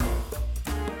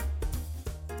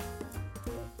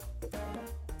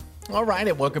All right,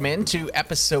 and welcome into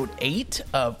episode 8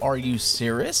 of Are You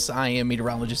Serious? I am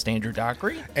meteorologist Andrew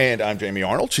Dockery. And I'm Jamie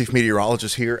Arnold, chief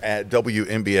meteorologist here at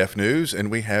WMBF News, and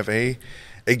we have a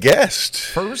guest.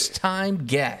 First-time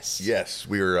guest. Yes,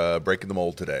 we're breaking the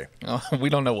mold today. Oh, we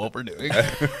don't know what we're doing.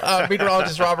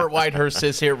 Meteorologist Robert Whitehurst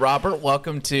is here. Robert,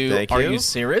 welcome to Thank Are you. You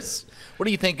Serious? What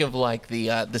do you think of like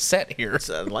the set here? It's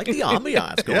like the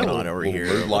ambiance going on over here.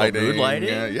 Mood lighting. Mood lighting.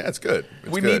 Yeah, it's good.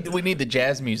 We need the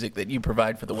jazz music that you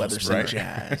provide for the weather center.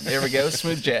 Jazz. There we go,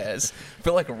 smooth jazz.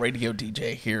 Feel like a radio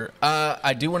DJ here.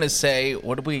 I do want to say,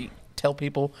 what do we tell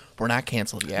people? We're not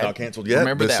canceled yet. Not canceled yet.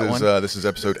 Remember this that is, one? This is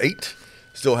episode 8.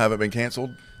 Still haven't been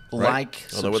canceled. Like,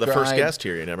 Although with the subscribe. first guest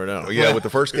here, you never know. Yeah, with the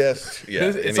first guest. Yeah,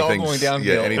 It's all going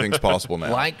downhill. Yeah, anything's possible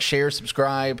now. Like, share,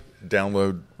 subscribe,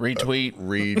 Download, retweet,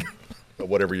 read,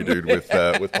 whatever you do with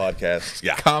podcasts.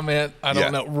 Yeah, comment. I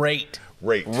don't know. Rate.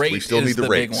 We still need the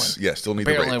big rates. one. Yeah, still need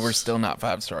Apparently the rates. we're still not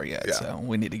 5-star yet, Yeah. so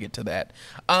we need to get to that.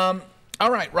 All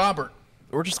right, Robert.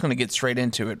 We're just going to get straight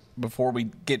into it before we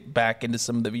get back into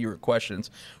some of the viewer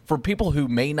questions. For people who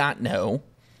may not know,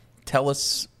 tell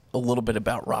us a little bit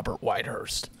about Robert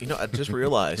Whitehurst. You know, I just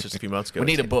realized just a few months ago. We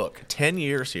need a book. 10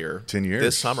 years here. 10 years.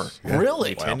 This summer. Yeah.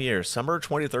 Really? 10 years. Summer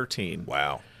 2013.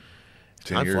 Wow.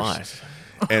 10 Time years. flies.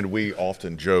 And we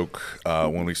often joke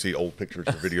when we see old pictures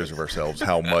or videos of ourselves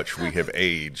how much we have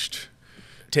aged.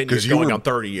 10 years you going were on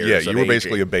 30 years. Yeah, of you were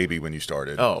basically aging. a baby when you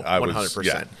started. Oh, I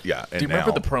 100%. Yeah. Do you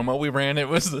remember the promo we ran? It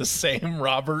was the same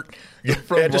Robert.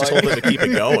 From I just told them to keep it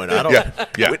going. I don't.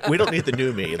 Yeah. We don't need the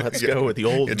new me. Let's go with the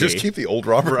old me. Just keep the old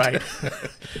Robert. Right.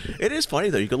 It is funny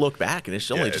though. You can look back and it's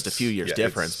only just a it's- few years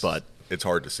difference, but it's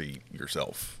hard to see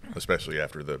yourself, especially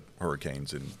after the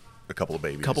hurricanes and a couple of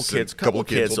babies. couple And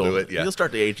kids will do it. Yeah. You'll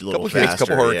start to age a little Couple kids, faster.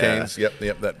 couple hurricanes. Yeah.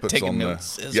 Yep. That puts Taking on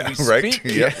notes the. as Yeah, we right.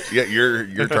 speak. Yeah.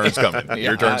 Your turn's coming.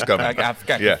 Your turn's coming. I've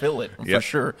got to feel it for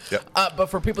sure. Yep. But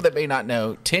for people that may not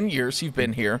know, 10 years you've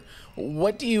been here.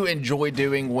 What do you enjoy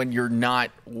doing when you're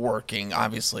not working,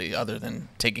 obviously, other than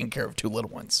taking care of 2 little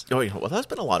ones? Oh, yeah. Well, that's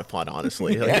been a lot of fun,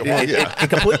 honestly. It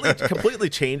completely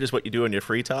changes what you do in your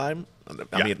free time.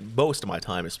 I mean, most of my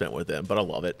time is spent with them, but I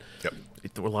love it. Yep.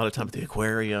 A lot of time at the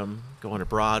aquarium, going to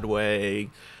Broadway.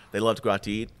 They love to go out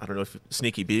to eat. I don't know if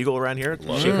Sneaky Beagle around here.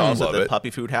 She calls it the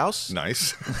Puppy Food House.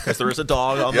 Nice. Because there is a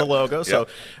dog on the logo. So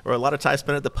we're a lot of time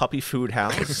spent at the Puppy Food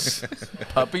House.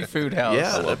 Puppy Food House.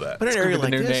 Yeah. I love that. But in an It's area gonna be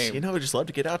like the new this, name. we just love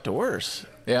to get outdoors.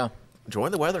 Yeah. Enjoy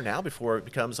the weather now before it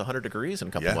becomes 100 degrees in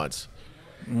a couple months.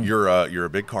 You're a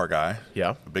big car guy.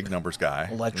 Yeah. A big numbers guy.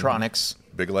 Electronics.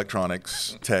 Big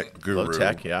electronics tech guru. Low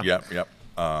tech, yeah. Yep.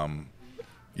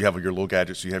 You have your little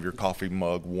gadgets. You have your coffee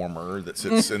mug warmer that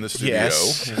sits in the studio,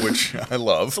 Yes. which I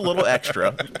love. It's a little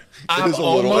extra. I've is a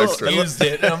little almost extra. used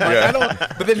it. I'm like, I don't.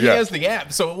 But then he Yeah. has the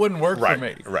app, so it wouldn't work for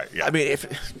me. Right. Yeah. I mean, if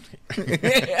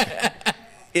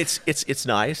it's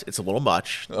nice, it's a little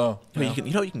much. Oh, you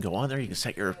can go on there. You can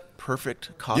set your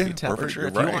perfect coffee Yeah, temperature.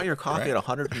 perfect, If you right, want your coffee right. at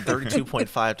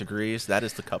 132.5 degrees, that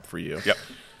is the cup for you. Yep.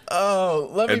 Oh,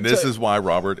 let me And this tell- is why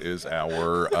Robert is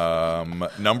our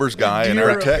numbers guy and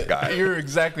our tech guy. You're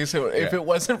exactly so. If it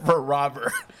wasn't for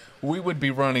Robert, we would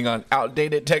be running on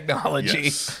outdated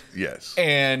technology. Yes.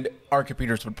 And our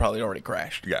computers would probably already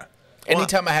crash. Yeah.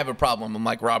 Anytime I have a problem, I'm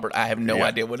like, Robert, I have no Yeah.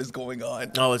 idea what is going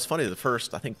on. Oh, it's funny. The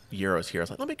first, I think, year I was here, I was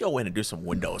like, let me go in and do some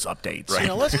Windows updates.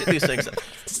 Right. Let's get these things.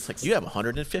 It's like, you have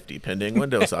 150 pending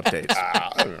Windows updates.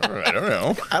 I don't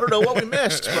know. I don't know what we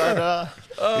missed, but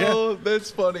Oh, that's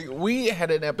funny. We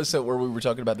had an episode where we were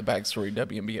talking about the backstory of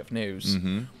WMBF News.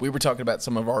 Mm-hmm. We were talking about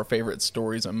some of our favorite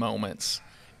stories and moments.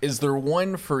 Is there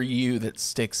one for you that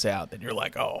sticks out that you're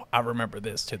like, oh, I remember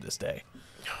this to this day?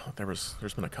 there's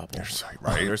been a couple.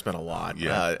 right. There's been a lot.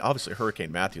 Yeah. Obviously,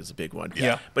 Hurricane Matthew is a big one.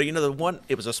 Yeah. But the one,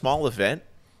 it was a small event,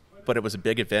 but it was a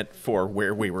big event for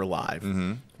where we were live.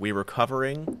 Mm-hmm. We were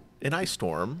covering an ice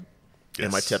storm in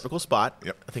my typical spot.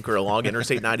 Yep. I think we were along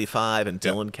Interstate 95 in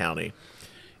Dillon County,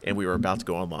 and we were about to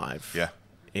go on live. Yeah.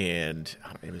 And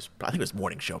I think it was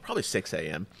morning show, probably 6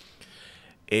 a.m.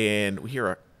 And we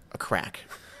hear a crack.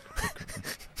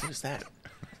 What is that?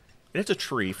 And it's a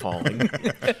tree falling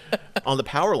on the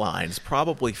power lines,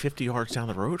 probably 50 yards down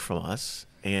the road from us.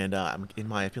 And I'm in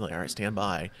my feeling, like, all right, stand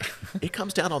by. It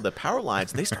comes down on the power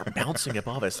lines, and they start bouncing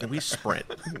above us, and we sprint.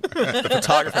 The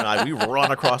photographer and I, we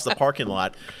run across the parking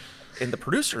lot. And the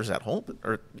producers at home,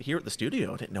 or here at the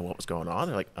studio, didn't know what was going on.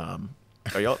 They're like,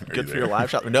 are y'all good for your live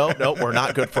shot? No, we're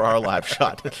not good for our live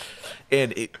shot.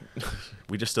 And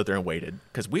we just stood there and waited,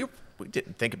 because we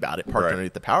didn't think about it, parked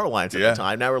underneath the power lines at the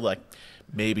time. Now we're like,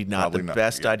 maybe not the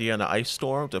best idea in an ice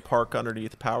storm to park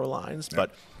underneath the power lines,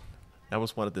 but that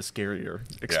was one of the scarier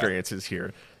experiences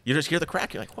here. You just hear the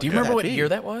crack. You're like, what Do you could remember that what be? year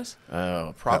that was?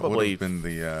 Probably That would have been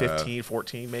the 15,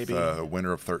 14 maybe. the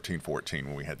winter of 13-14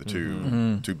 when we had the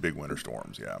two big winter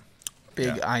storms. Yeah.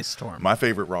 Big Yeah. ice storm. My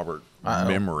favorite Robert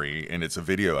memory, and it's a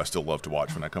video I still love to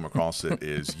watch when I come across it,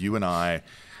 is you and I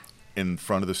in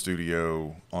front of the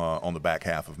studio on the back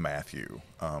half of Matthew.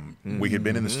 We had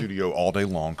been in the studio all day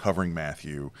long covering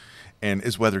Matthew, and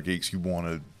as weather geeks, you want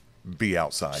to be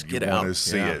outside. Just You get want out. to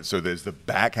see Yeah. it. So there's the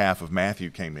back half of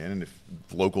Matthew came in, and if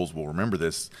locals will remember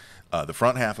this, the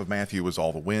front half of Matthew was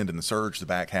all the wind and the surge. The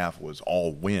back half was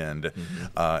all wind,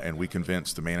 and we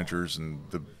convinced the managers and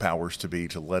the powers to be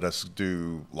to let us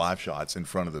do live shots in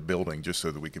front of the building just so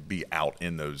that we could be out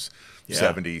in those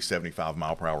 70, 75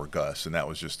 mile per hour gusts. And that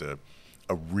was just a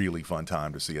really fun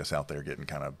time to see us out there getting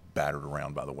kind of battered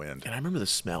around by the wind. And I remember the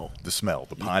smell. The smell,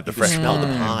 the pine, the You could fresh smell the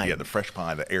pine. pine. Yeah, the fresh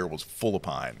pine. The air was full of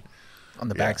pine. On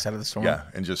the backside of the storm? Yeah,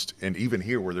 and even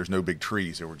here where there's no big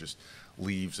trees, there were just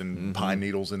leaves and pine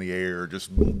needles in the air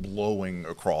just blowing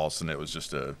across, and it was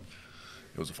just a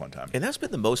fun time. And that's been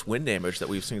the most wind damage that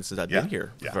we've seen since I've been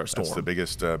here for a storm.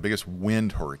 That's the biggest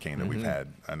wind hurricane that we've had.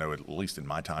 I know at least in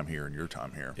my time here and your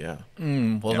time here. Yeah.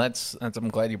 Well, that's I'm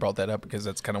glad you brought that up because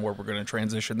that's kind of where we're going to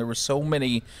transition. There were so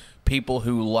many people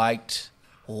who liked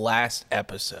last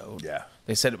episode. Yeah.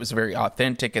 They said it was very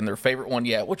authentic and their favorite one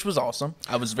yet, which was awesome.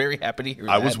 I was very happy to hear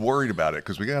that. I was worried about it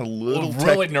because we got a little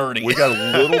Really nerdy. We got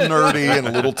a little nerdy and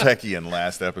a little techie in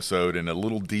last episode and a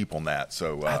little deep on that.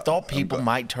 So I thought people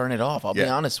might turn it off. I'll be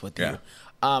honest with you.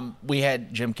 Yeah. We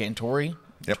had Jim Cantori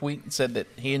tweet and said that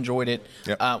he enjoyed it.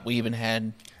 Yep. We even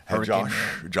had Had Hurricane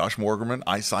Josh Morgerman,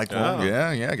 Ice Cyclone. Oh.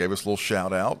 Yeah, gave us a little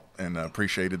shout out and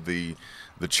appreciated the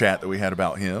chat that we had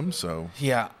about him. So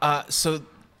Yeah. So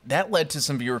that led to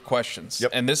some viewer questions.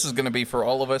 Yep. And this is going to be for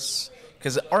all of us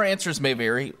because our answers may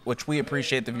vary, which we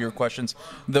appreciate the viewer questions.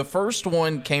 The first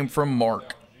one came from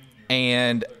Mark.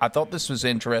 And I thought this was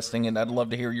interesting, and I'd love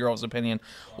to hear your all's opinion.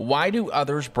 Why do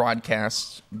others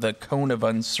broadcast the cone of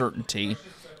uncertainty?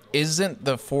 Isn't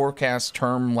the forecast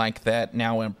term like that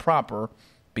now improper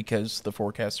because the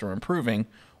forecasts are improving?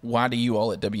 Why do you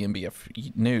all at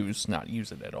WMBF News not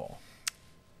use it at all?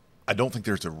 I don't think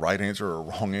there's a right answer or a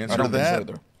wrong answer I don't to think so that.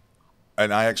 either.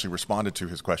 And I actually responded to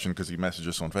his question because he messaged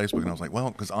us on Facebook, and I was like,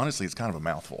 well, because honestly, it's kind of a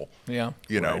mouthful. Yeah.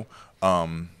 You know?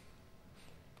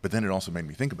 But then it also made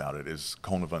me think about it. Is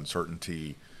cone of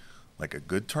uncertainty like a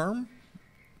good term?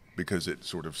 Because it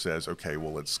sort of says, okay,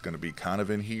 well, it's going to be kind of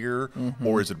in here.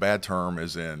 Or is it a bad term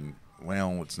as in,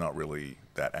 well, it's not really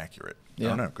that accurate? I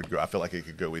don't know. Could go, I feel like it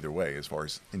could go either way as far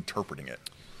as interpreting it.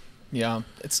 Yeah,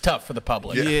 it's tough for the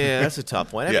public. Yeah, that's a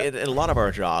tough one. I Yeah. mean, and a lot of our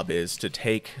job is to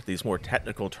take these more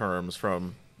technical terms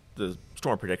from the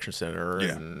Storm Prediction Center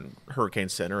and Hurricane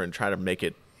Center and try to make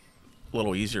it a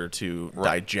little easier to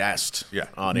digest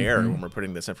on air when we're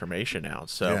putting this information out.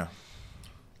 So,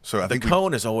 So I the think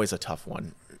cone is always a tough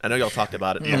one. I know y'all talked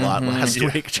about it a lot last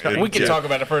week. John. We can talk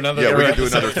about it for another we could do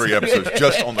episode. another 3 episodes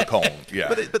just on the cone. Yeah.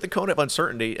 But the cone of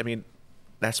uncertainty, I mean,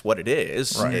 that's what it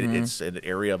is. Right. It's an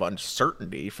area of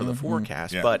uncertainty for the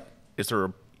forecast. Yeah. But is there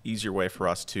an easier way for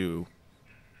us to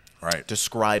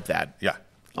describe that Yeah.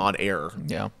 on air?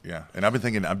 Yeah. Yeah. And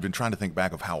I've been trying to think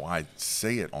back of how I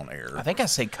say it on air. I think I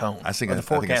say cone. I think or I the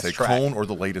think I forecast say track. cone or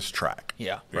the latest track.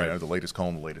 Yeah. You know, the latest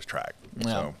cone, the latest track. Yeah.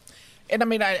 So And I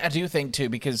mean, I do think, too,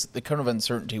 because the cone of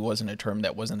uncertainty wasn't a term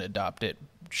that wasn't adopted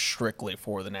strictly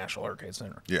for the National Hurricane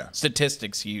Center. Yeah.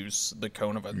 Statistics use the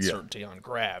cone of uncertainty on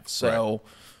graphs. So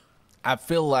I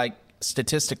feel like,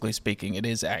 statistically speaking, it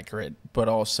is accurate. But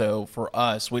also, for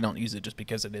us, we don't use it just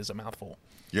because it is a mouthful.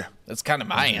 yeah. That's kind of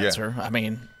my answer. I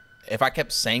mean, if I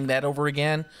kept saying that over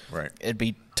again, it'd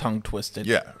be tongue twisted.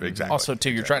 Yeah, exactly. Also, too,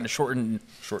 you're trying to shorten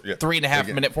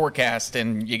 3.5 minute forecast,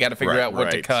 and you got to figure out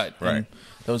what to cut. Right. And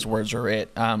those words are it.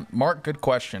 Mark, good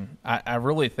question. I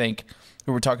really think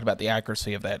we were talking about the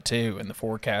accuracy of that too, and the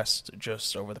forecast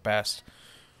just over the past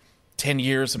 10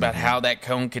 years about how that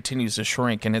cone continues to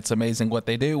shrink, and it's amazing what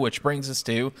they do. Which brings us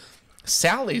to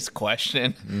Sally's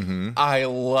question. I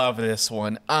love this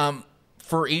one.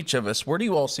 For each of us, where do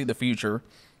you all see the future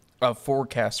of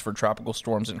forecasts for tropical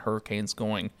storms and hurricanes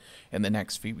going in the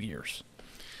next few years?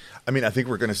 I mean, I think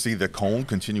we're going to see the cone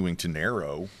continuing to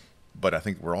narrow, but I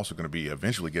think we're also going to be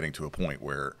eventually getting to a point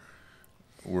where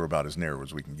we're about as narrow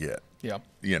as we can get. Yeah.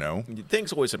 You know?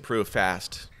 Things always improve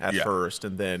fast at first,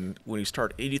 and then when you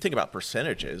start, you think about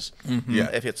percentages.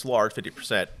 If it's large,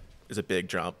 50% is a big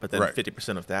jump, but then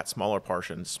 50% of that smaller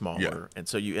portion, smaller, and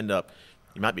so you end up.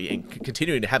 You might be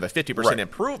continuing to have a 50%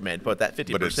 improvement, but that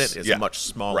 50% is a much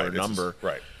smaller number.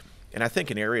 And I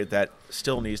think an area that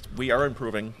still needs, we are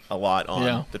improving a lot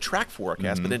on the track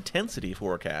forecast, but intensity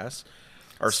forecasts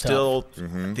are still,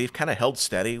 they've kind of held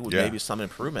steady with maybe some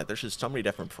improvement. There's just so many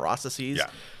different processes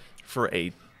for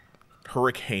a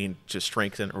hurricane to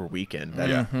strengthen or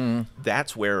weaken.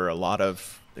 That's where a lot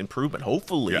of improvement,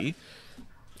 hopefully,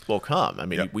 will come. I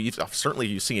mean,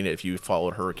 you've seen it if you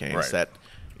followed hurricanes. That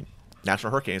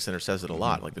National Hurricane Center says it a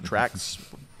lot. Like the tracks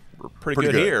were pretty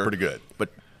good here. Pretty good. But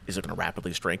is it going to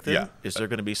rapidly strengthen? Yeah. Is there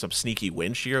going to be some sneaky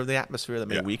wind shear of the atmosphere that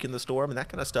may weaken the storm? And that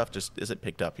kind of stuff just isn't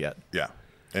picked up yet. Yeah.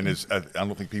 And I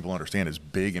don't think people understand, as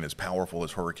big and as powerful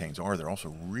as hurricanes are, they're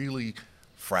also really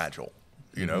fragile.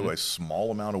 You know, a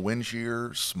small amount of wind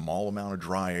shear, small amount of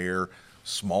dry air,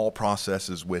 small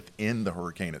processes within the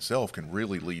hurricane itself can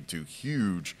really lead to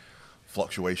huge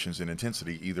fluctuations in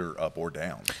intensity, either up or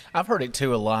down. I've heard it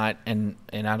too a lot, and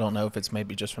I don't know if it's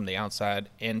maybe just from the outside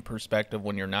in perspective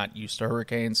when you're not used to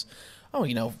hurricanes. Oh,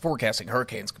 you know, forecasting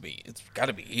hurricanes it's got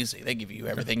to be easy. They give you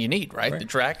everything you need, right? The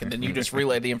track, and then you just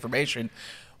relay the information.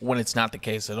 When it's not the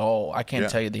case at all, I can't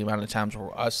tell you the amount of times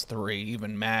where us three,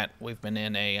 even Matt, we've been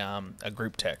in a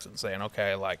group text and saying,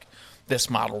 okay, like this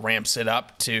model ramps it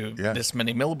up to this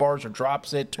many millibars or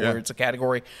drops it to where it's a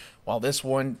category, while this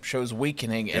one shows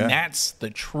weakening, and that's the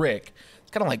trick.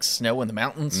 It's kind of like snow in the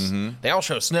mountains. They all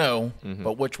show snow,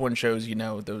 but which one shows, you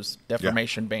know, those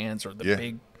deformation bands or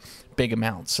the big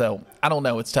amounts? So I don't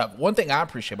know. It's tough. One thing I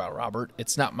appreciate about Robert,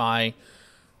 it's not my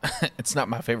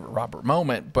favorite Robert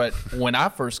moment, but when I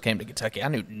first came to Kentucky, I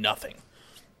knew nothing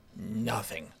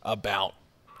about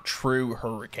true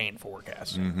hurricane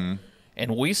forecasting.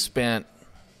 And we spent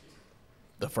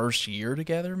the first year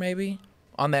together maybe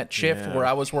on that shift where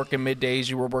I was working middays,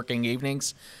 you were working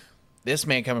evenings. This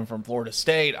man coming from Florida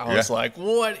State, I was like,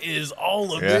 what is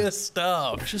all of this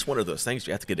stuff? It's just one of those things.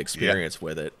 You have to get experience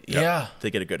with it to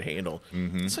get a good handle.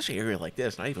 Especially an area like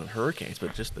this, not even hurricanes,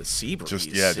 but just the sea breeze.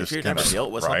 If you've never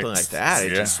dealt with something like that,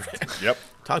 it just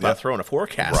talk about throwing a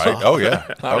forecast off. Oh,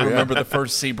 yeah. I remember the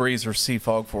first sea breeze or sea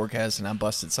fog forecast, and I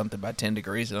busted something by 10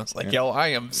 degrees, and I was like, yo, I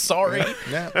am sorry. And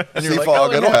you're sea like,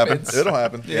 fog, oh, it'll happen. It'll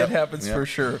happen. It happens for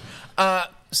sure.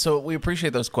 So we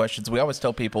appreciate those questions. We always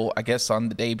tell people, I guess on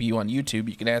the debut on YouTube,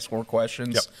 you can ask more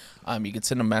questions. You can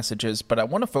send them messages. But I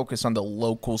want to focus on the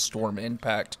local storm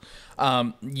impact.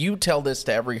 You tell this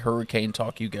to every hurricane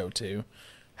talk you go to.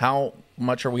 How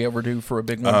much are we overdue for a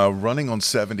big one? Running on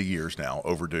 70 years now,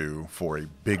 overdue for a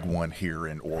big one here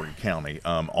in Horry County.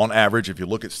 On average, if you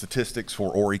look at statistics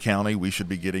for Horry County, we should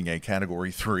be getting a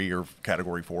Category 3 or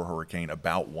Category 4 hurricane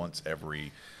about once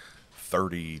every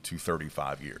 30 to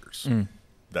 35 years.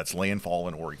 That's landfall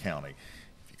in Horry County.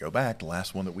 If you go back, the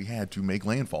last one that we had to make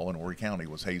landfall in Horry County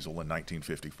was Hazel in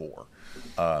 1954.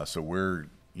 So we're,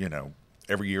 you know,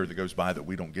 every year that goes by that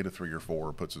we don't get a 3 or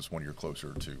 4 puts us 1 year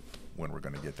closer to when we're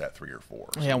going to get that 3 or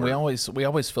 4. So we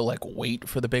always feel like wait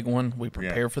for the big one. We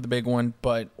prepare for the big one.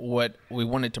 But what we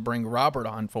wanted to bring Robert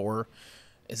on for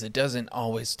is it doesn't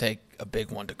always take a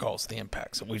big one to cause the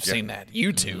impact. So we've seen that.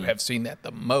 You two have seen that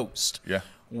the most.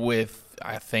 With,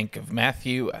 I think of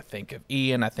Matthew, I think of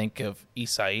Ian, I think of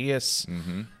Isaias.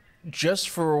 Just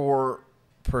for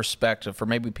perspective, for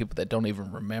maybe people that don't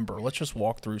even remember, let's just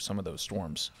walk through some of those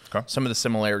storms. Some of the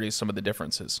similarities, some of the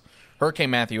differences. Hurricane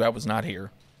Matthew, I was not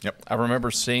here. I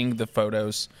remember seeing the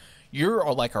photos. You're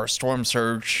like our storm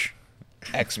surge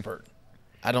expert.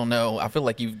 I don't know. I feel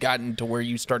like you've gotten to where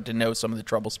you start to know some of the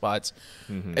trouble spots.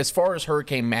 As far as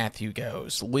Hurricane Matthew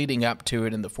goes, leading up to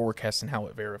it and the forecast and how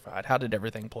it verified, how did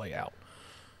everything play out?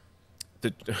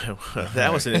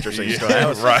 That was an interesting story.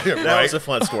 That was a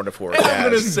fun storm to forecast. I'm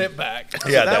going to sit back.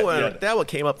 That one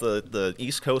came up the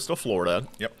east coast of Florida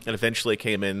and eventually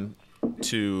came in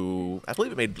to, I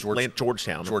believe it made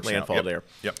Georgetown landfall there.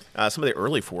 Some of the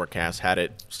early forecasts had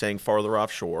it staying farther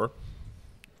offshore.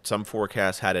 Some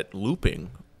forecasts had it looping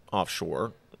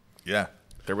offshore.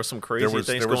 There was some crazy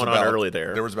things going on early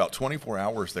there. There was about 24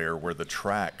 hours there where the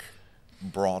track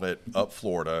brought it up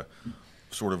Florida,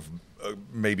 sort of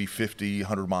maybe 50,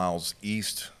 100 miles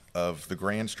east of the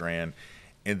Grand Strand,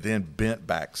 and then bent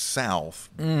back south,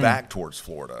 back towards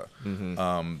Florida.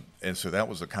 And so that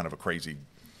was a kind of a crazy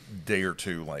day or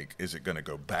two. Like, is it going to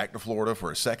go back to Florida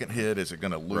for a second hit? Is it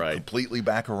going to loop completely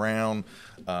back around?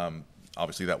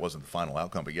 Obviously, that wasn't the final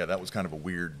outcome, but that was kind of a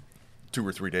weird 2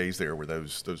 or 3 days there where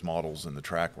those models and the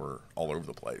track were all over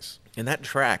the place. And that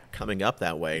track coming up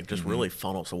that way just really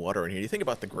funnels the water in here. You think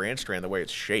about the Grand Strand, the way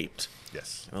it's shaped.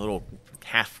 A little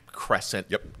half crescent.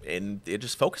 And it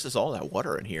just focuses all that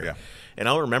water in here. And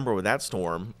I'll remember with that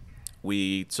storm,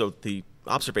 so the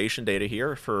observation data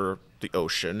here for the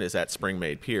ocean is at Spring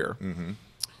Maid Pier. And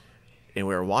we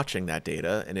were watching that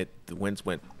data, and the winds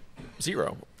went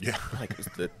zero. Yeah. Like, is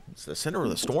the center of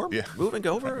the storm moving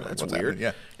over? That's What's weird. happening?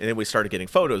 Yeah. And then we started getting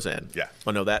photos in. Yeah.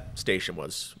 Oh, no, that station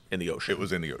was in the ocean. It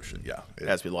was in the ocean, yeah.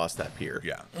 As we lost that pier.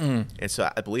 Yeah. And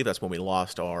so I believe that's when we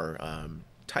lost our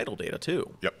tidal data,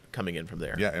 too. Yep. Coming in from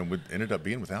there. Yeah, and we ended up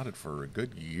being without it for a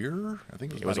good year. I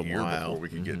think it was It about was a a year while. before we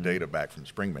could get data back from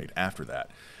Springmate after that.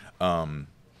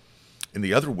 And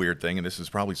the other weird thing, and this is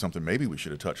probably something maybe we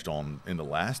should have touched on in the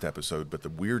last episode, but the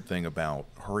weird thing about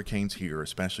hurricanes here,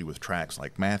 especially with tracks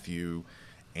like Matthew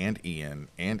and Ian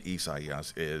and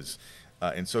Isaias, is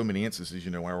in so many instances,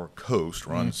 our coast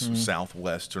runs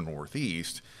southwest to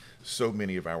northeast. So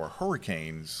many of our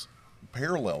hurricanes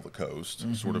parallel the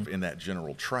coast, sort of in that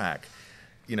general track.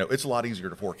 It's a lot easier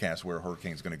to forecast where a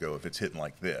hurricane's going to go if it's hitting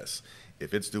like this.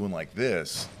 If it's doing like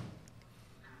this,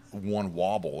 one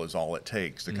wobble is all it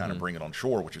takes to kind of bring it on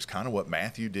shore, which is kind of what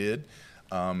Matthew did,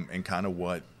 and kind of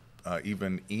what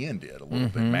even Ian did a little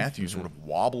bit. Matthew sort of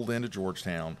wobbled into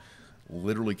Georgetown,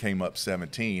 literally came up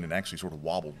 17, and actually sort of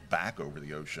wobbled back over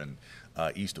the ocean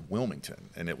east of Wilmington.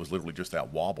 And it was literally just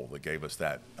that wobble that gave us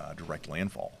that direct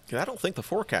landfall. I don't think the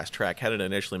forecast track had it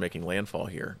initially making landfall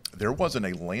here. There wasn't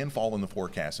a landfall in the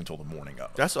forecast until the morning of.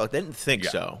 I didn't think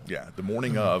so. Yeah, the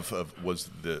morning of was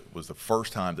the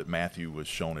first time that Matthew was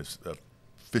shown as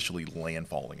officially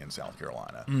landfalling in South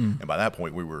Carolina. And by that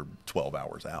point, we were 12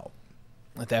 hours out.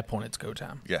 At that point, it's go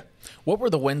time. Yeah. What were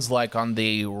the winds like on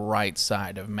the right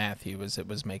side of Matthew as it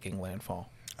was making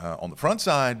landfall? On the front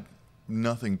side,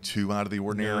 nothing too out of the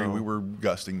ordinary. No. We were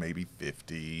gusting maybe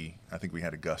 50. I think we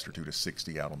had a gust or two to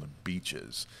 60 out on the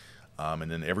beaches. And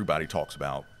then everybody talks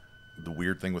about the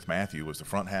weird thing with Matthew was the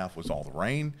front half was all the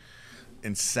rain,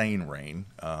 insane rain.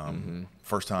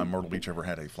 First time Myrtle Beach ever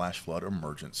had a flash flood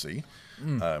emergency.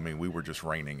 We were just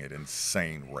raining at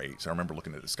insane rates. I remember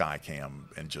looking at the sky cam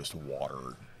and just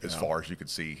water as far as you could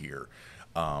see here.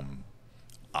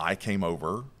 I came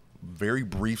over, very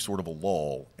brief sort of a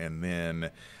lull, and then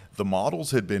the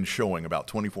models had been showing about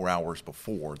 24 hours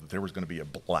before that there was going to be a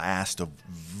blast of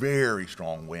very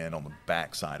strong wind on the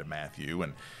backside of Matthew,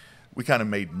 and we kind of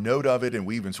made note of it, and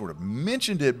we even sort of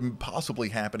mentioned it possibly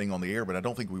happening on the air, but I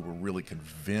don't think we were really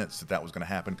convinced that was going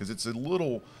to happen because it's a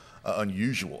little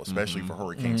unusual, especially for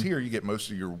hurricanes. Here, you get most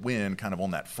of your wind kind of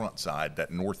on that front side,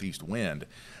 that northeast wind.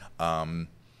 But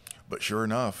sure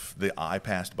enough, the eye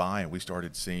passed by, and we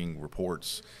started seeing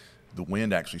reports. The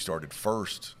wind actually started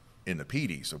first in the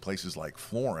PD, so places like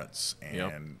Florence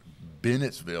and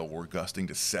Bennettsville were gusting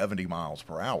to 70 miles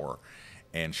per hour,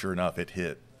 and sure enough, it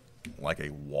hit like a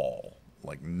wall,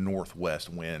 like northwest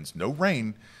winds, no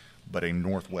rain, but a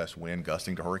northwest wind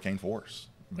gusting to hurricane force,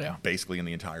 basically in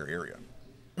the entire area.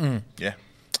 Yeah,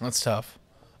 That's tough.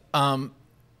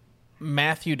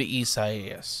 Matthew to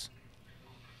Isaias.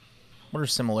 What are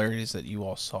similarities that you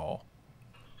all saw?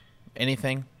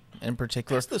 Anything in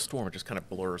particular? That's the storm. It just kind of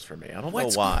blurs for me. I don't know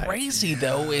What's why. crazy,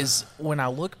 though, is when I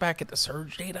look back at the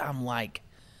surge data, I'm like,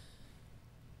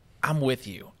 I'm with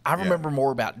you. I remember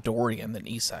more about Dorian than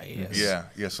Isaias. yeah.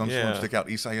 Some storms stick out.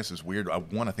 Isaias is weird. I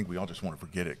think we all just want to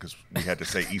forget it because we had to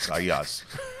say Isaias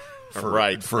for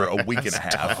a week and a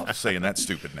half saying that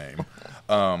stupid name.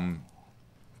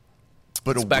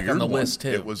 But It's a back weird on the one. list, too.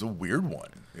 It was a weird one.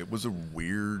 It was a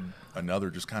weird, another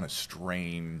just kind of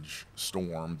strange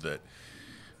storm that,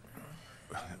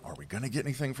 are we going to get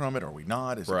anything from it? Are we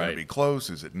not? Is it going to be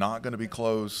close? Is it not going to be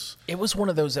close? It was one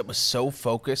of those that was so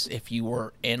focused if you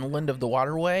were inland of the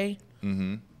waterway.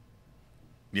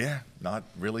 Yeah, not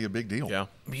really a big deal. Yeah.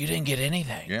 You didn't get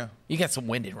anything. Yeah. You got some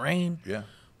wind and rain. Yeah.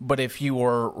 But if you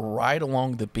were right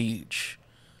along the beach,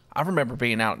 I remember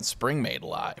being out in Springmate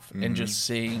Live and just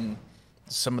seeing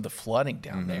some of the flooding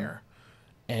down there.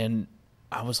 And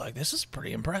I was like, this is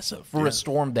pretty impressive for a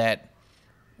storm that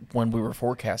when we were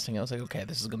forecasting, I was like, okay,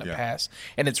 this is going to pass.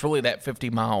 And it's really that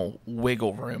 50-mile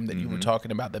wiggle room that you were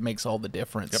talking about that makes all the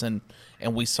difference. And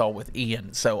we saw with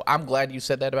Ian. So I'm glad you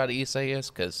said that about Isaias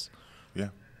because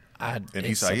and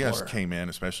Isaias came in,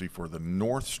 especially for the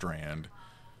North Strand,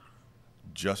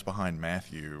 just behind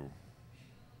Matthew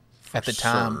at the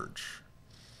time. Surge.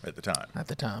 At the time. At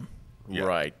the time. Yeah.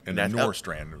 Right. And the North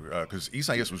Strand, because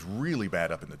Isaias was really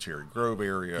bad up in the Cherry Grove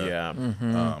area. Yeah.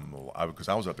 Because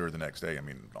I was up there the next day. I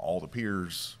mean, all the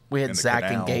piers. We had and the Zach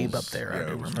canals, and Gabe up there.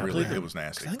 Yeah, it was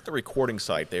nasty. I think the recording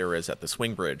site there is at the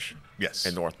Swing Bridge. Yes.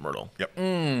 In North Myrtle. Yep.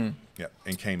 Yep.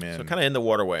 And came in. So kind of in the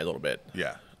waterway a little bit.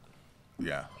 Yeah.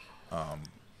 Yeah.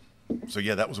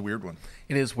 That was a weird one.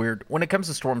 It is weird. When it comes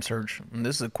to storm surge, and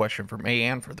this is a question for me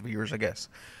and for the viewers, I guess,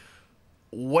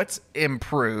 what's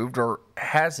improved or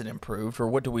has it improved or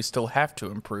what do we still have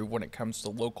to improve when it comes to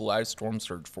localized storm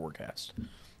surge forecast?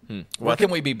 Where can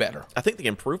we be better? I think the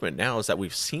improvement now is that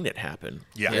we've seen it happen.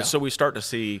 Yeah. And so we start to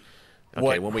see,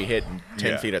 okay, when we hit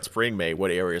 10 Yeah. feet at Spring May,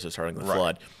 what areas are starting to Right.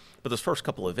 flood? But those first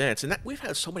couple events, and that we've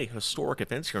had so many historic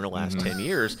events here in the last 10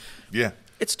 years, Yeah.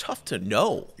 it's tough to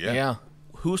know Yeah.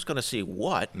 who's going to see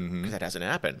what, because that hasn't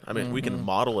happened. I mean, we can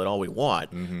model it all we want,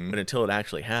 but until it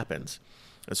actually happens.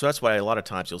 And so that's why a lot of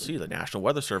times you'll see the National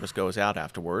Weather Service goes out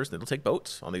afterwards, and they'll take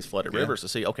boats on these flooded rivers to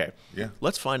see, okay,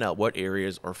 let's find out what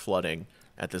areas are flooding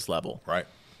at this level. Right.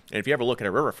 And if you ever look at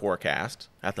a river forecast,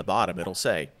 at the bottom it'll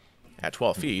say, at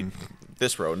 12 feet,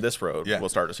 this road and this road will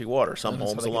start to see water. Some That's how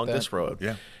homes they get along that. this road.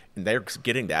 Yeah. And they're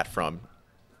getting that from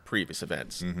previous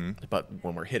events. But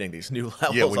when we're hitting these new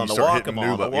levels when on you the start hitting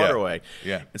walkable, on the new waterway.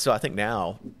 Yeah. And so I think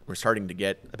now we're starting to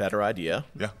get a better idea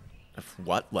Yeah. of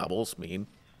what levels mean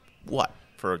what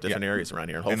for different areas around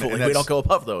here. And hopefully we that's- don't go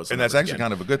above those. And that's actually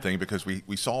kind of a good thing because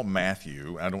we saw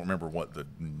Matthew. I don't remember what the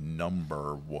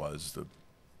number was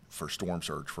for storm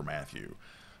surge for Matthew,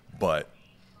 but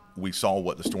we saw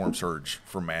what the storm surge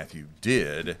for Matthew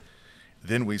did.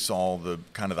 Then we saw the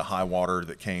kind of the high water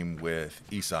that came with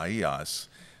Isaias.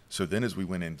 So then as we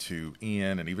went into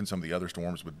Ian and even some of the other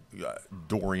storms with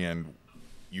Dorian,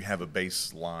 you have a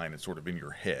baseline. It's sort of in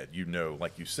your head. You know,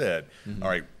 like you said, all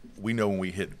right, we know when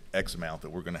we hit X amount that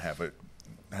we're going to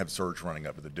have surge running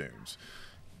up to the dunes.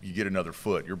 You get another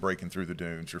foot, you're breaking through the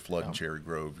dunes, you're flooding Cherry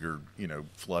Grove, you're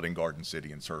flooding Garden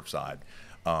City and Surfside.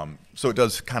 So it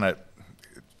does kind of,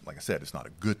 like I said, it's not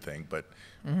a good thing, but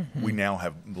we now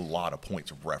have a lot of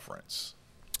points of reference.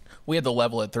 We had the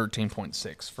level at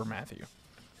 13.6 for Matthew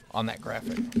on that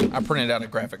graphic. I printed out a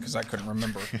graphic because I couldn't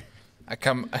remember.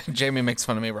 Jamie makes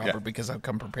fun of me, Robert, because I've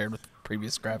come prepared with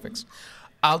previous graphics.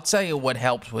 I'll tell you what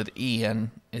helped with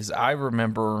Ian is I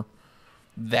remember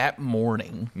that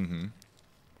morning.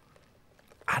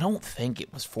 I don't think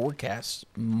it was forecast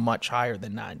much higher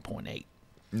than 9.8.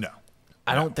 No.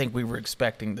 I don't think we were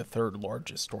expecting the third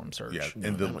largest storm surge. Yeah,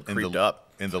 and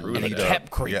it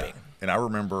kept creeping. Yeah. And I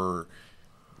remember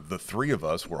the three of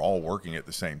us were all working at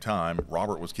the same time.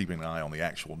 Robert was keeping an eye on the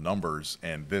actual numbers,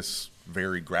 and this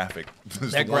very graphic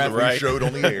is the one that we showed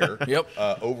on the air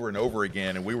over and over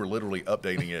again, and we were literally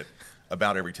updating it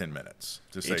about every 10 minutes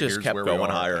to say, it just here's kept where going we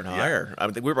are. higher and higher. I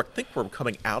think we're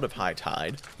coming out of high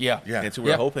tide. Yeah. And so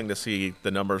we were hoping to see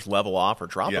the numbers level off or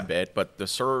drop a bit, but the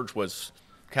surge was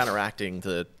counteracting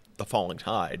the falling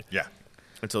tide. Yeah.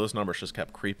 And so those numbers just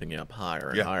kept creeping up higher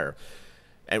and higher.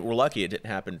 And we're lucky it didn't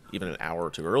happen even an hour or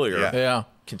two earlier. Yeah.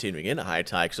 Continuing into high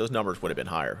tide, because those numbers would have been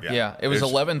higher. Yeah, it was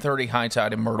 11:30 high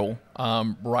tide in Myrtle,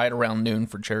 right around noon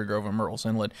for Cherry Grove and Myrtle's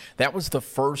Inlet. That was the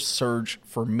first surge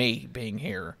for me being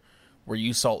here, where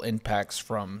you saw impacts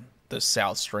from the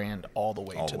South Strand all the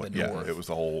way to the north. It was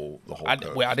the whole I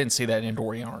didn't see that in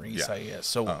Dorian or Isaias,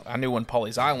 so I knew when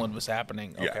Pawleys Island was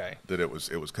happening. Okay, that it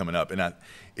was coming up. And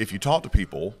if you talk to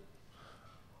people,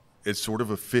 it's sort of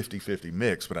a 50-50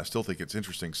 mix, but I still think it's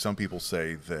interesting. Some people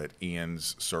say that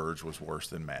Ian's surge was worse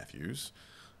than Matthew's,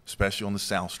 especially on the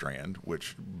South Strand,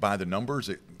 which by the numbers,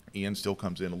 Ian still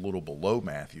comes in a little below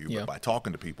Matthew. But by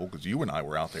talking to people, because you and I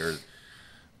were out there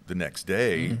the next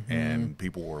day, and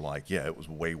people were like, yeah, it was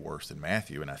way worse than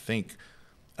Matthew. And I think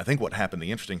what happened,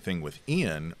 the interesting thing with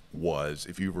Ian was,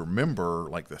 if you remember,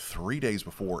 like the 3 days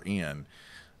before Ian,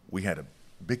 we had a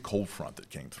big cold front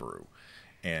that came through.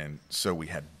 And so we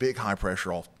had big high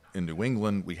pressure off in New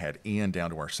England. We had Ian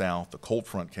down to our south. The cold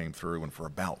front came through, and for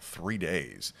about 3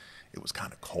 days, it was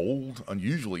kind of cold,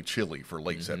 unusually chilly for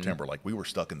late September. Like we were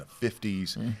stuck in the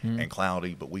 50s and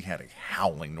cloudy, but we had a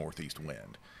howling northeast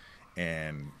wind.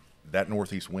 And that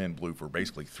northeast wind blew for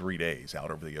basically 3 days out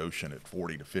over the ocean at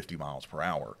 40 to 50 miles per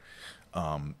hour,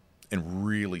 and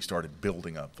really started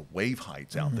building up the wave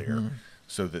heights out there.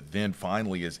 So that then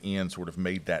finally, as Ian sort of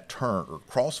made that turn or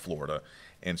crossed Florida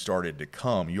and started to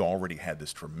come, you already had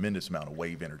this tremendous amount of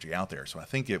wave energy out there. So I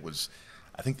think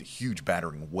the huge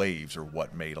battering waves are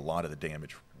what made a lot of the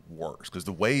damage worse, because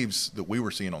the waves that we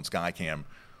were seeing on Skycam,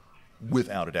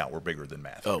 without a doubt, were bigger than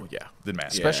Matthew. Oh, yeah. Than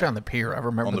Matthew. especially on the pier. I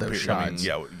remember those shots.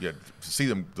 I mean, you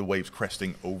see the waves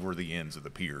cresting over the ends of the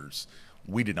piers.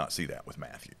 We did not see that with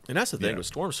Matthew. And that's the thing with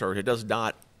storm surge; it does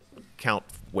not count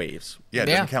waves. Yeah, it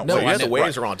doesn't count no, waves. The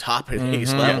waves are on top of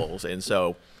these levels, and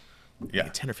so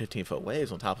 10 or 15 foot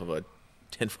waves on top of a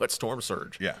 10-foot storm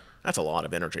surge. Yeah. That's a lot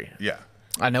of energy. Yeah.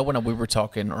 I know when we were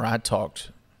talking, or I talked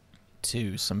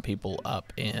to some people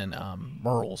up in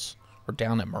Merle's or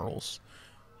down at Merle's,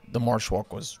 the marsh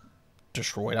walk was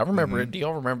destroyed. I remember it. Do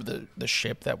y'all remember the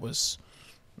ship that was,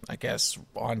 I guess,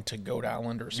 on to Goat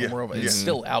Island or somewhere over? It's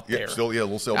still out there.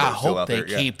 Little sailboat I still hope out they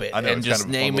there. keep it I know, and it's just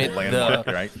kind of a name fun it little landmark,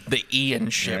 right? the Ian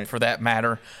ship Right. for that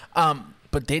matter.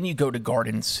 But then you go to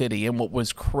Garden City, and what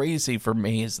was crazy for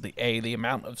me is the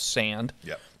amount of sand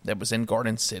that was in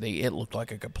Garden City. It looked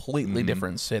like a completely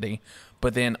different city.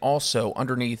 But then also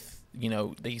underneath,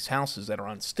 these houses that are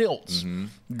on stilts,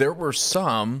 there were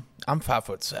some. I'm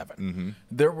 5'7".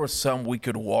 There were some we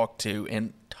could walk to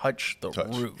and touch the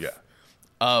roof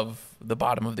of the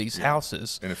bottom of these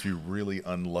houses. And a few really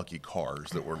unlucky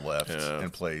cars that were left in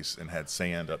place and had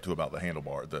sand up to about the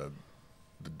handlebar, the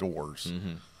doors.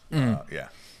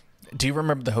 Do you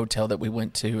remember the hotel that we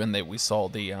went to and that we saw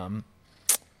the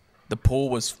pool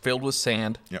was filled with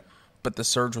sand? Yep. But the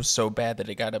surge was so bad that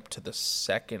it got up to the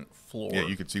second floor. Yeah,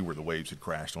 you could see where the waves had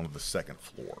crashed onto the second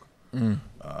floor. And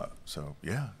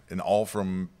all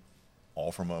from a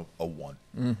one.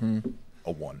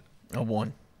 A one. A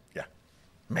one. Yeah.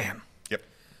 Man. Yep.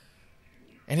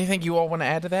 Anything you all want to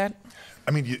add to that?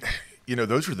 I mean,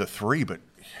 those are the three, but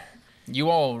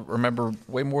you all remember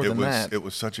way more than that. It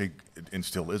was such and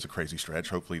still is a crazy stretch.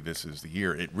 Hopefully this is the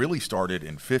year. It really started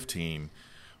in 2015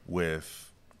 with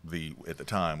at the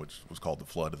time, which was called the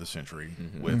flood of the century,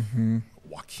 with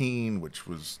Joaquin, which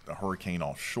was a hurricane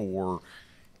offshore,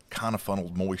 kind of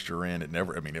funneled moisture in.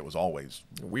 It was always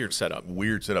a weird setup,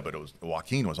 but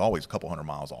Joaquin was always a couple hundred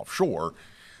miles offshore,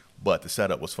 but the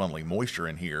setup was funneling moisture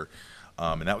in here.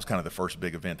 And that was kind of the first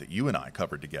big event that you and I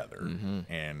covered together.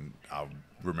 And I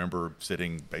remember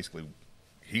sitting basically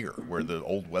here where the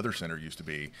old weather center used to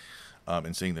be,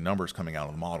 and seeing the numbers coming out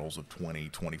of the models of 20,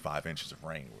 25 inches of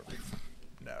rain. We're like,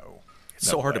 it's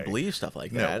so hard to believe stuff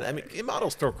like that. I mean,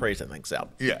 models throw crazy things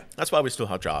out. Yeah. That's why we still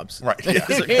have jobs. Right.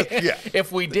 Yeah.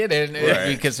 If we didn't, it'd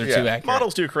be because they're too accurate.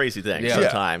 Models do crazy things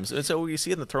sometimes. And so when you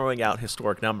see them throwing out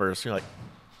historic numbers, you're like,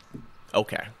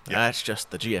 okay, that's just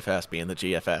the GFS being the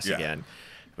GFS again.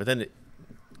 But then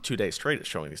 2 days straight it's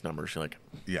showing these numbers. You're like,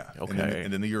 okay.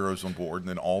 And then the Euro's on board, and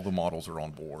then all the models are on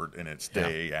board, and it's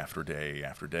day after day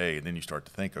after day. And then you start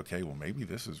to think, okay, well, maybe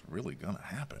this is really going to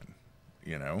happen,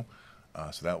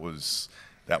 So that was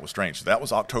strange. So that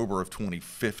was October of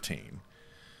 2015.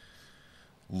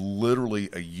 Literally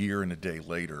a year and a day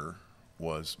later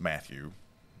was Matthew,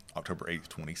 October 8th,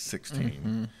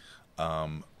 2016. A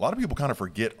lot of people kind of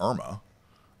forget Irma.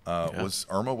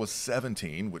 Irma was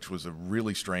 17, which was a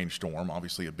really strange storm,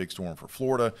 obviously a big storm for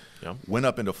Florida. Went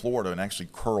up into Florida and actually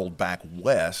curled back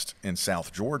west in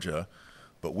South Georgia,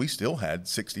 but we still had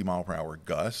 60-mile-per-hour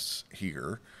gusts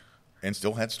here and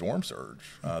still had storm surge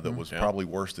that was probably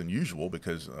worse than usual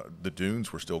because the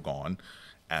dunes were still gone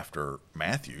after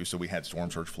Matthew, so we had storm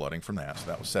surge flooding from that. So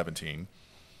that was 17.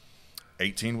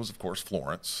 18 was, of course,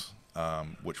 Florence,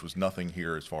 which was nothing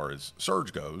here as far as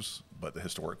surge goes, but the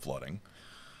historic flooding.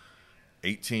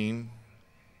 18,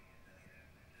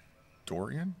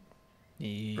 Dorian?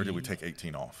 Or did we take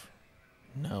 18 off?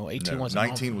 No, 18 wasn't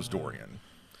 19 was Dorian.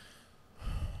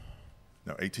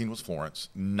 No, 18 was Florence.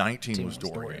 19 was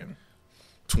Dorian.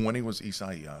 20 was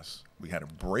Isaias. We had a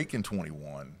break in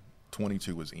 21.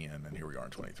 22 was Ian, and here we are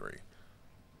in 23.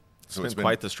 So it's been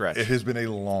quite the stretch. It has been a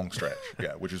long stretch,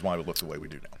 which is why we look the way we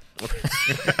do now.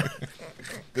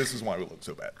 This is why we look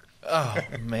so bad. Oh,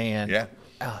 man. Yeah.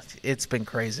 Oh, it's been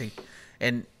crazy.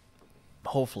 And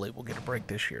hopefully we'll get a break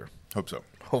this year. Hope so.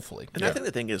 Hopefully. And I think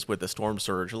the thing is with the storm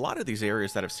surge, a lot of these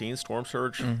areas that have seen storm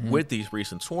surge with these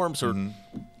recent storms are kind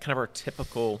of our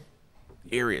typical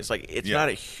areas. Like, it's not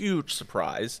a huge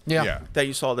surprise that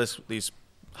you saw these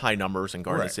high numbers in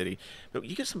Garden City. But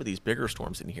you get some of these bigger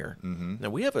storms in here.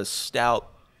 Now, we have a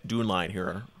stout dune line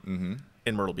here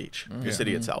in Myrtle Beach, the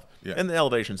city itself. And the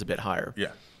elevation's a bit higher.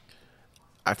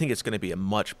 I think it's going to be a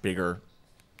much bigger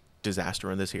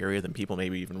disaster in this area than people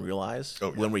maybe even realize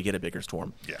when we get a bigger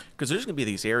storm. Because there's going to be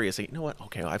these areas that, you know what,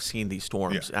 okay, I've seen these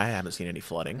storms. I haven't seen any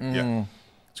flooding. There's going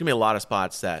to be a lot of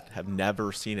spots that have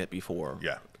never seen it before.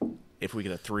 If we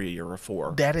get a 3 or a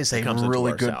 4. That is a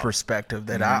really good perspective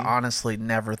that I honestly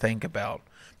never think about.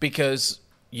 Because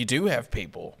you do have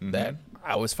people that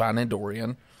I was finding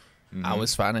Dorian, I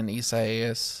was finding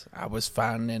Isaias, I was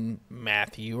finding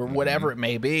Matthew, or whatever it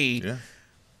may be.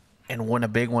 And when a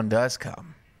big one does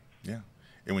come.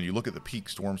 And when you look at the peak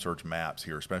storm surge maps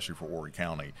here, especially for Horry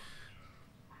County,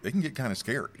 they can get kind of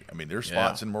scary. I mean, there's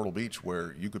spots in Myrtle Beach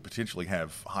where you could potentially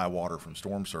have high water from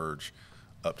storm surge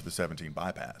up to the 17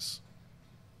 bypass.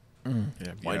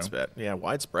 Widespread.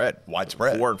 Widespread.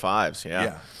 4 and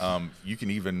 5s. You can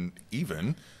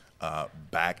even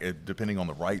back, depending on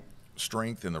the right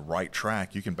strength and the right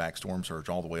track, you can back storm surge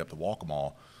all the way up to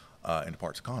Waccamaw into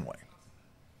parts of Conway.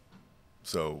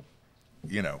 So,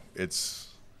 it's...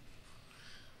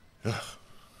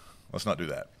 let's not do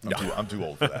that. I'm too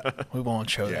old for that. We won't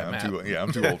show that map.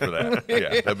 I'm too old for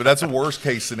that. But that's a worst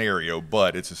case scenario,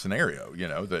 but it's a scenario,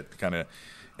 that kind of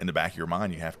in the back of your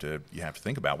mind you have to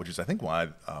think about, which is I think why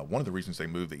one of the reasons they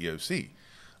moved the EOC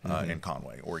in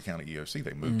Conway, Horry County EOC,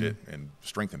 they moved it and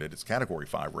strengthened it. It's Category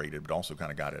 5 rated, but also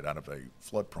kind of got it out of a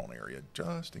flood-prone area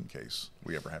just in case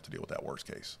we ever have to deal with that worst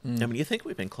case. I mean, you think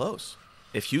we've been close.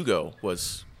 If Hugo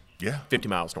was 50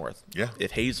 miles north,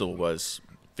 if Hazel was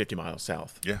 50 miles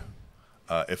south.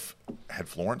 If had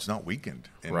Florence not weakened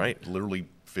in literally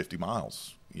 50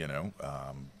 miles,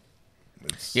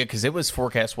 because it was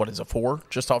forecast, what is a 4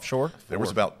 just offshore? There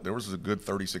was a good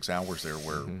 36 hours there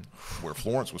where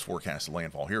Florence was forecast to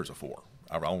landfall here as a 4.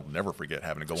 I'll never forget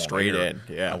having to go straight on air. in.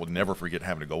 Yeah, I will never forget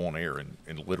having to go on air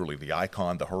and literally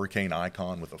the hurricane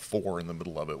icon with a 4 in the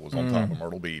middle of it was on top of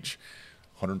Myrtle Beach,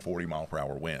 140 mile per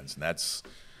hour winds, and that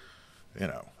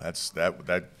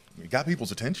got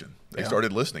people's attention. They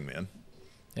started listening then.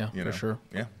 Yeah, for sure.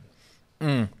 Yeah.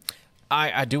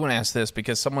 I do want to ask this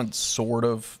because someone sort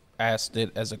of asked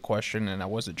it as a question, and I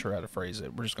wasn't sure how to phrase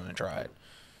it. We're just going to try it.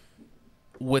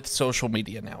 With social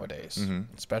media nowadays,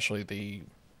 especially the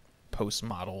post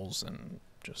models and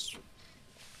just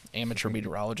amateur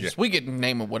meteorologists, we can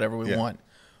name it whatever we want.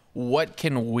 What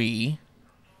can we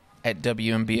at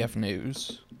WMBF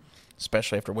News,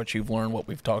 especially after what you've learned, what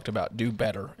we've talked about, do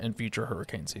better in future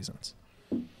hurricane seasons?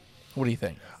 What do you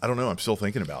think? I don't know. I'm still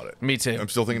thinking about it. Me too. I'm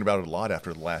still thinking about it a lot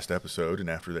after the last episode and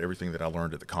after everything that I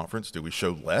learned at the conference. Do we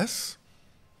show less?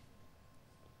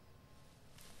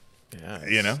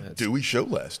 Yeah. Do we show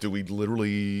less? Do we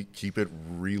literally keep it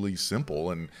really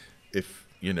simple? And if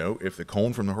the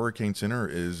cone from the Hurricane Center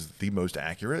is the most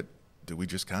accurate, do we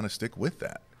just kind of stick with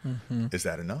that? Is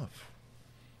that enough?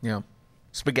 Yeah.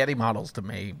 Spaghetti models to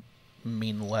me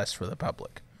mean less for the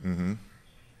public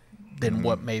than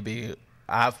what maybe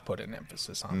I've put an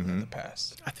emphasis on in the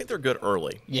past. I think they're good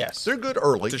early. Yes. They're good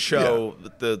early. To show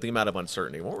the amount of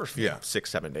uncertainty. Well, we're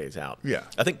 6-7 days out. Yeah.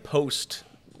 I think post,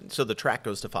 so the track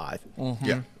goes to 5.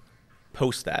 Yeah.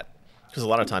 Post that. Because a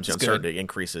lot of times the uncertainty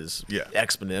increases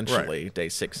exponentially day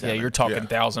 6, 7. Yeah, you're talking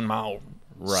 1,000-mile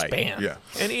span. Yeah.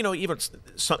 And, even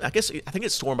some, I think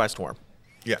it's storm by storm.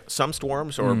 Yeah. Some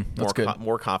storms are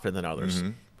more confident than others.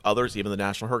 Others, even the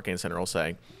National Hurricane Center will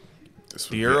say,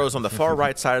 the Euro's on the far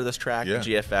right side of this track. The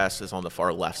GFS is on the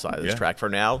far left side of this track. For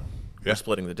now, we're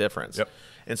splitting the difference. Yep.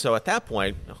 And so at that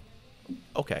point,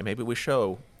 okay, maybe we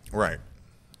show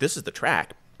this is the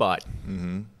track, but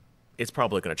it's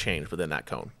probably going to change within that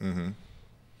cone.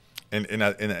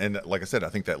 And like I said, I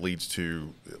think that leads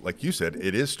to, like you said,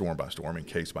 it is storm by storm and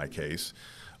case by case,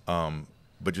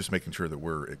 but just making sure that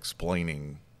we're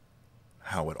explaining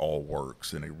how it all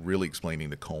works and really explaining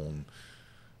the cone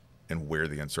and where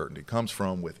the uncertainty comes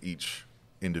from with each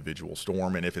individual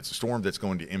storm. And if it's a storm that's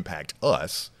going to impact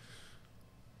us,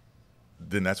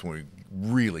 then that's when we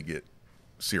really get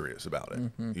serious about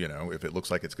it. If it looks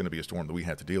like it's going to be a storm that we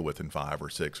have to deal with in 5 or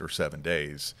 6 or 7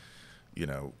 days,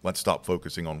 let's stop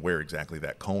focusing on where exactly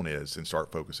that cone is and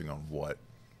start focusing on what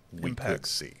we could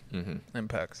see.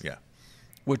 Impacts. Yeah.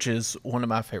 Which is one of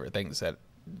my favorite things, that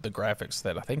the graphics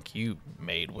that I think you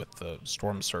made with the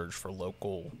storm surge for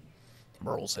local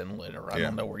Merle's Inlet, or I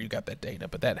don't know where you got that data,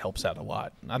 but that helps out a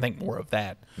lot. I think more of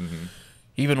that,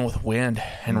 even with wind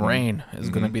and rain,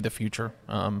 is going to be the future,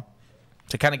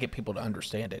 to kind of get people to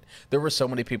understand it. There were so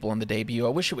many people on the debut. I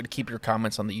wish you would keep your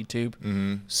comments on the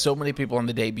YouTube. So many people on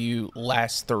the debut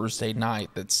last Thursday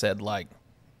night that said, like,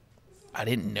 I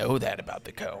didn't know that about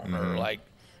the cone, or like,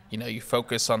 you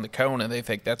focus on the cone and they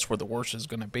think that's where the worst is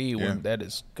going to be, when that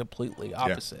is completely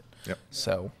opposite.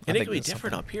 So, and it could be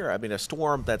different up here. I mean, a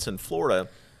storm that's in Florida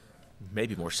may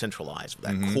be more centralized with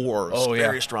that core,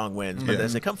 very strong winds. But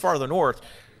as they come farther north,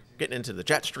 getting into the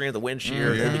jet stream, the wind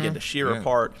shear, they begin to shear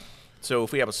apart. So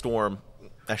if we have a storm,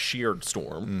 a sheared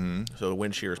storm, so the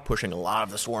wind shear is pushing a lot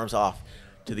of the storms off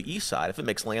to the east side. If it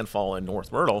makes landfall in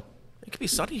North Myrtle, it could be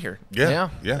sunny here.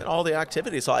 And all the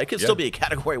activities. So it could still be a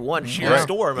Category 1 shear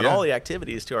storm, and all the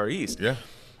activities to our east.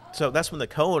 So that's when the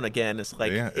cone, again, is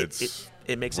like,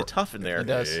 it makes it tough in there. It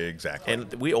does. Exactly.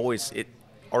 And we always,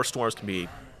 our storms can be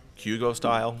Hugo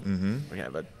style. We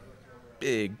have a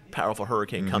big, powerful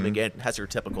hurricane coming in, has your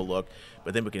typical look,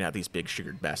 but then we can have these big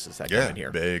sheared messes that come in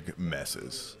here. Big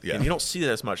messes. And you don't see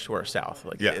that as much to our south.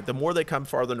 Like the more they come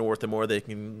farther north, the more they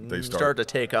start to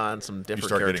take on some different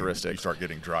characteristics. You start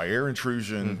getting dry air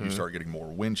intrusion. You start getting more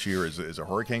wind shear. As a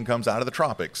hurricane comes out of the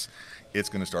tropics, it's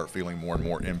going to start feeling more and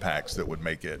more impacts that would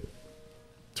make it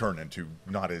turn into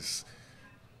not as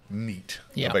neat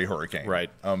of a hurricane.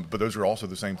 But those are also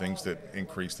the same things that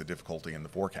increase the difficulty in the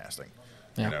forecasting.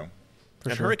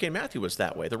 And Hurricane Matthew was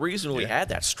that way. The reason we had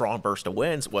that strong burst of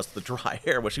winds was the dry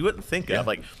air, which you wouldn't think of.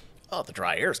 Like, the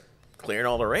dry air's clearing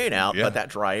all the rain out, Yeah. but that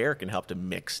dry air can help to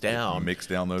mix down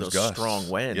those gusts. strong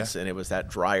winds, Yeah. and it was that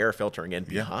dry air filtering in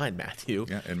behind Matthew.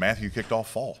 Yeah, and Matthew kicked off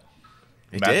fall.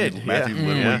 It Matthew, did. Matthew yeah.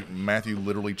 literally Yeah. Matthew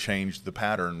literally changed the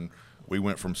pattern. We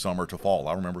went from summer to fall.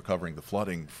 I remember covering the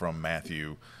flooding from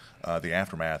Matthew, the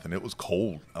aftermath, and it was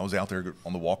cold. I was out there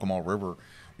on the Waccamaw River,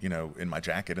 in my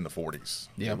jacket in the 40s.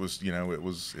 Yeah. It was,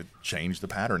 it changed the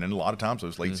pattern, and a lot of times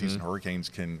those late season hurricanes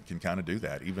can kind of do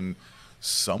that. Even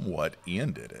somewhat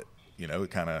Ian did it.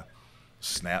 It kind of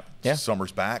snapped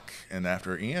summers back, and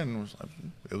after Ian,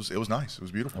 it was nice. It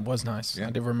was beautiful. It was nice. Yeah.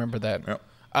 I do remember that. Yep.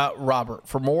 Robert,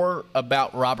 for more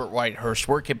about Robert Whitehurst,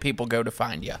 where can people go to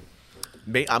find you?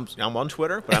 I'm on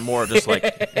Twitter, but I'm more just like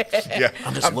Yeah.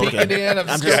 I'm just I'm looking. peeking in, I'm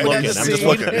I'm just just looking looking. to I'm see. just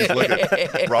He's looking.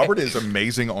 looking. Robert is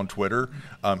amazing on Twitter.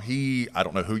 I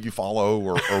don't know who you follow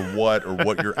or what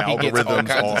your He gets all algorithms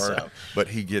kinds of are, stuff. but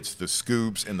he gets the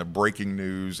scoops and the breaking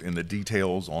news and the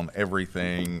details on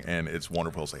everything, and it's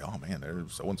wonderful. Say, oh man,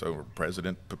 there's so and so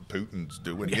President Putin's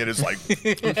doing it. It's like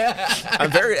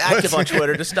I'm very active on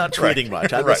Twitter, just not tweeting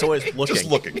much. I'm just always looking. Just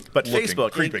looking. But Looking,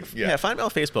 Facebook, creeping. Yeah. find me on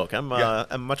Facebook.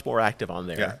 I'm much more active on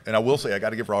there. Yeah, and I will say I got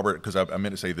to give Robert, because I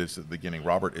meant to say this at the beginning.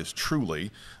 Robert is truly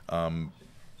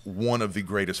one of the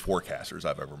greatest forecasters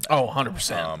I've ever met. Oh,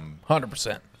 100%.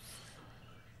 100%.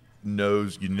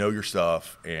 Knows your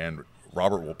stuff, and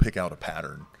Robert will pick out a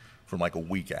pattern from like a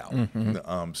week out.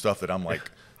 Stuff that I'm like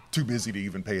too busy to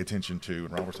even pay attention to,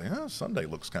 and Robert's like, Sunday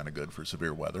looks kind of good for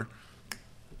severe weather.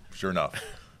 Sure enough.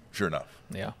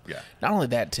 Yeah. Yeah. Not only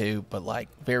that, too, but like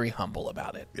very humble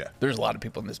about it. Yeah. There's a lot of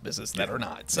people in this business that are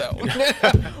not. So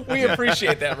we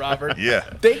appreciate that, Robert. Yeah.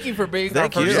 Thank you for being our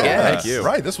Thank you. first Yeah, guest. thank you.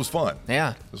 Right, this was fun.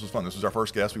 Yeah. This was our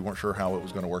first guest. We weren't sure how it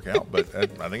was going to work out, but I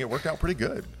think it worked out pretty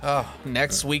good.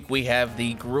 Next week, we have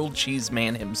the grilled cheese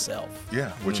man himself.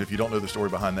 Yeah, which if you don't know the story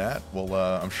behind that, well,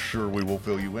 I'm sure we will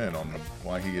fill you in on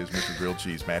why he is Mr. Grilled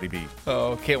Cheese, Matty B.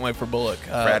 Oh, can't wait for Bullock.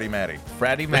 Fratty Matty.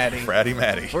 Fratty Matty. Fratty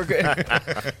Matty. We're good.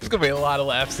 It's going to be a lot of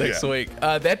laughs next Yeah. week.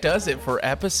 That does it for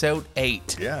episode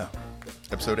 8. Yeah.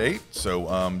 Episode 8.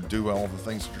 So do all the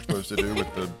things that you're supposed to do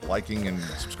with the liking and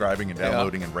subscribing and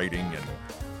downloading and rating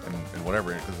and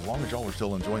whatever. Because as long as y'all are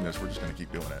still enjoying this, we're just going to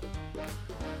keep doing it.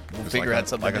 We'll figure out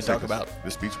something to talk about.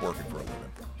 This beat's working for a living.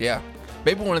 Yeah.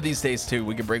 Maybe one of these days, too,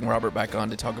 we could bring Robert back on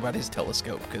to talk about his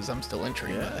telescope, because I'm still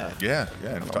intrigued by that. Yeah,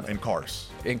 and cars.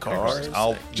 In cars.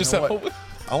 I'll Just you know so- what?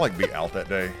 I'll like be out that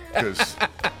day, because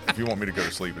if you want me to go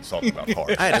to sleep, it's talking about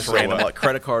cars. I had just So, random like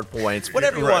credit card points,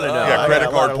 whatever you Right. want to know. Yeah, I credit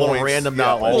got a lot card of little points. random Yeah,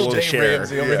 knowledge little to Dave share.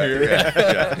 Ramsey over here.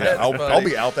 Yeah. I'll funny.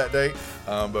 be out that day,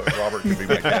 but Robert can be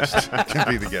my guest. Can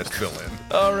be the guest fill-in.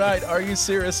 All right. Are you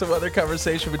serious? Some other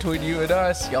conversation between you and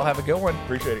us. Y'all have a good one.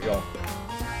 Appreciate it, y'all.